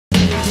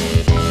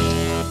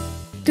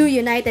Two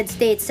United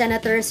States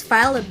senators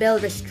filed a bill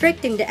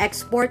restricting the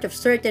export of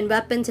certain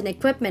weapons and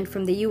equipment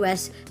from the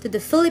U.S. to the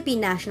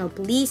Philippine National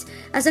Police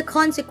as a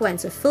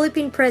consequence of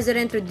Philippine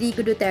President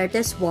Rodrigo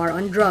Duterte's war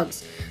on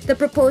drugs. The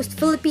proposed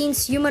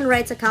Philippines Human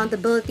Rights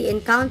Accountability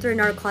and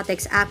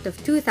Counter-Narcotics Act of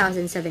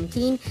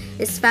 2017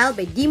 is filed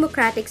by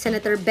Democratic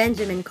Senator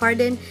Benjamin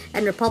Cardin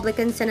and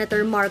Republican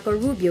Senator Marco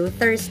Rubio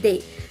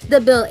Thursday. The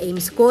bill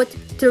aims, quote,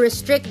 to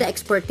restrict the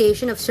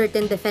exportation of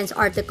certain defense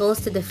articles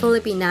to the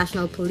Philippine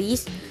National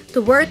Police,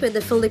 to work with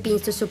the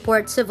Philippines to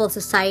support civil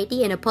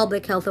society and a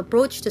public health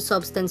approach to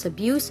substance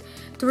abuse,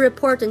 to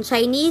report on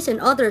Chinese and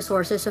other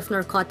sources of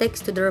narcotics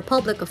to the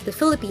Republic of the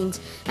Philippines,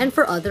 and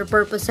for other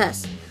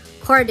purposes.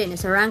 Cardin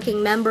is a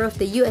ranking member of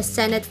the U.S.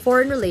 Senate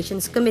Foreign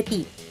Relations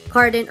Committee.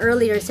 Cardin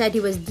earlier said he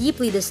was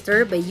deeply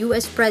disturbed by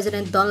U.S.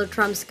 President Donald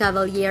Trump's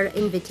cavalier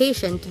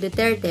invitation to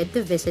Duterte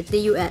to visit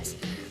the U.S.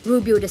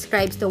 Rubio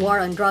describes the war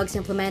on drugs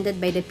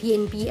implemented by the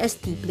PNP as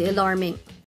deeply alarming.